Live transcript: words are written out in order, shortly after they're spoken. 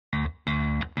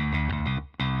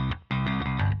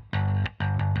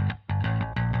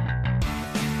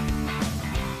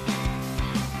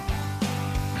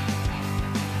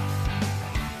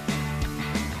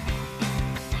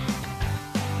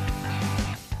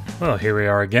Well, here we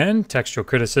are again. Textual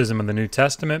criticism of the New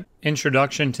Testament.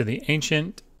 Introduction to the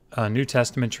ancient New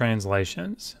Testament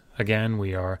translations. Again,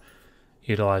 we are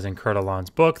utilizing Kurt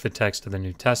Aland's book, The Text of the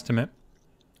New Testament.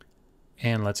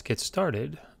 And let's get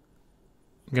started.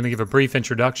 I'm going to give a brief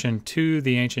introduction to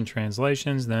the ancient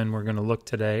translations. Then we're going to look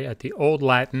today at the Old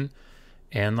Latin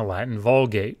and the Latin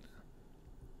Vulgate.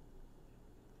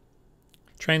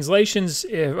 Translations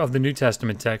of the New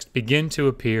Testament text begin to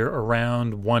appear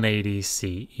around 180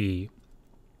 CE.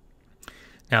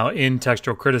 Now, in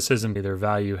textual criticism, their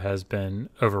value has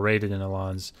been overrated in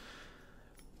Aland's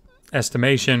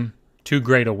estimation. Too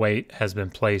great a weight has been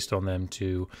placed on them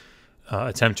to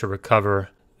attempt to recover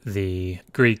the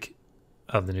Greek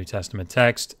of the New Testament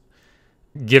text,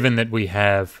 given that we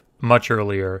have much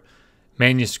earlier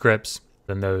manuscripts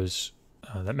than those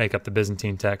that make up the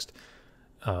Byzantine text.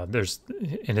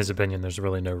 In his opinion, there's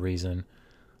really no reason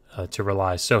to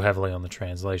rely so heavily on the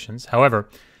translations. However,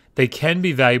 they can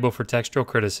be valuable for textual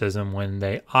criticism when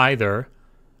they either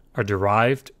are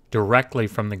derived directly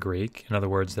from the Greek, in other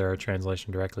words, they're a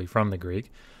translation directly from the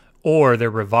Greek, or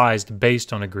they're revised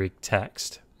based on a Greek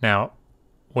text. Now,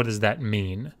 what does that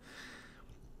mean?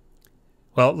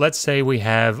 Well, let's say we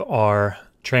have our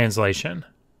translation.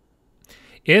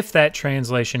 If that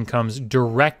translation comes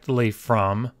directly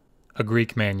from a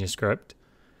Greek manuscript,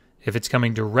 if it's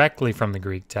coming directly from the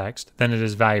Greek text, then it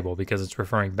is valuable because it's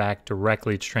referring back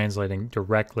directly, it's translating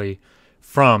directly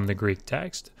from the Greek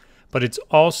text. But it's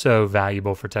also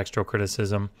valuable for textual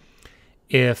criticism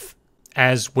if,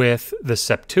 as with the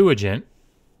Septuagint,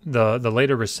 the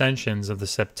later recensions of the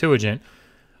Septuagint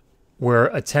were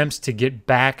attempts to get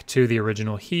back to the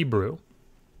original Hebrew.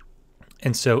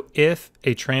 And so if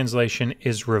a translation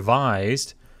is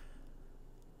revised,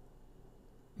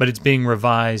 but it's being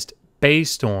revised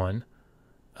based on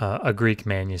a Greek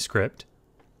manuscript,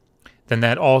 then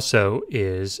that also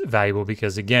is valuable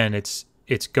because, again, it's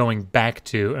going back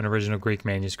to an original Greek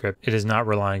manuscript. It is not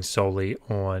relying solely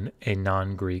on a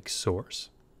non-Greek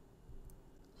source.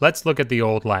 Let's look at the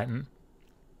Old Latin.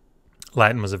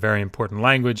 Latin was a very important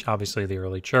language, obviously the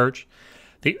early church.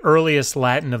 The earliest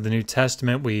Latin of the New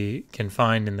Testament we can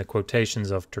find in the quotations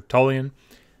of Tertullian,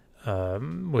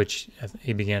 which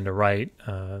he began to write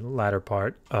latter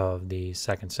part of the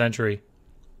 2nd century.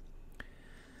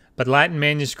 But Latin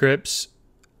manuscripts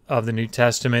of the New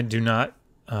Testament do not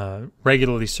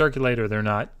regularly circulate, or they're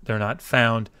not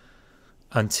found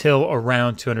until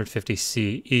around 250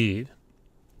 CE.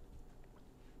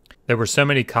 There were so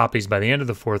many copies by the end of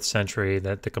the 4th century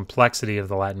that the complexity of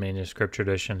the Latin manuscript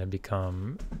tradition had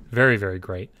become very, very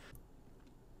great.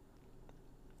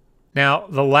 Now,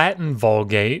 the Latin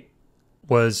Vulgate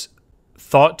was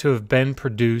thought to have been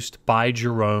produced by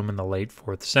Jerome in the late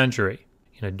 4th century,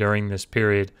 during this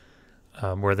period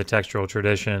where the textual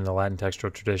tradition, the Latin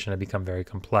textual tradition, had become very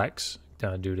complex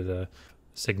due to the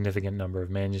significant number of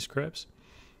manuscripts.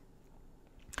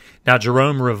 Now,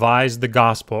 Jerome revised the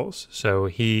Gospels, so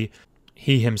he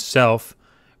himself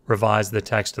revised the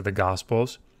text of the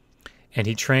Gospels, and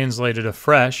he translated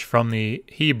afresh from the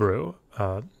Hebrew,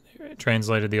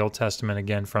 translated the Old Testament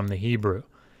again from the Hebrew.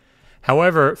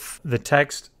 However, the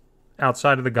text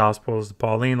outside of the Gospels, the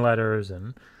Pauline letters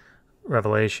and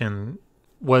Revelation,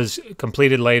 was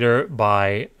completed later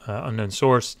by unknown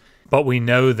source, but we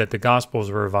know that the Gospels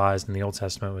were revised and the Old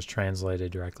Testament was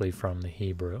translated directly from the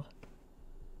Hebrew.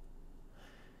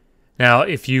 Now,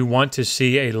 if you want to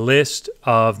see a list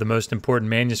of the most important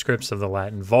manuscripts of the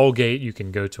Latin Vulgate, you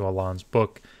can go to Aland's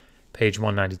book, page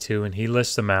 192, and he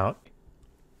lists them out.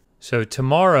 So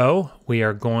tomorrow, we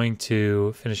are going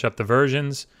to finish up the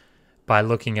versions by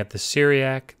looking at the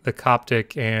Syriac, the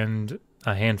Coptic, and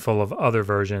a handful of other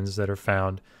versions that are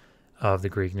found of the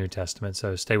Greek New Testament.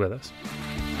 So stay with us.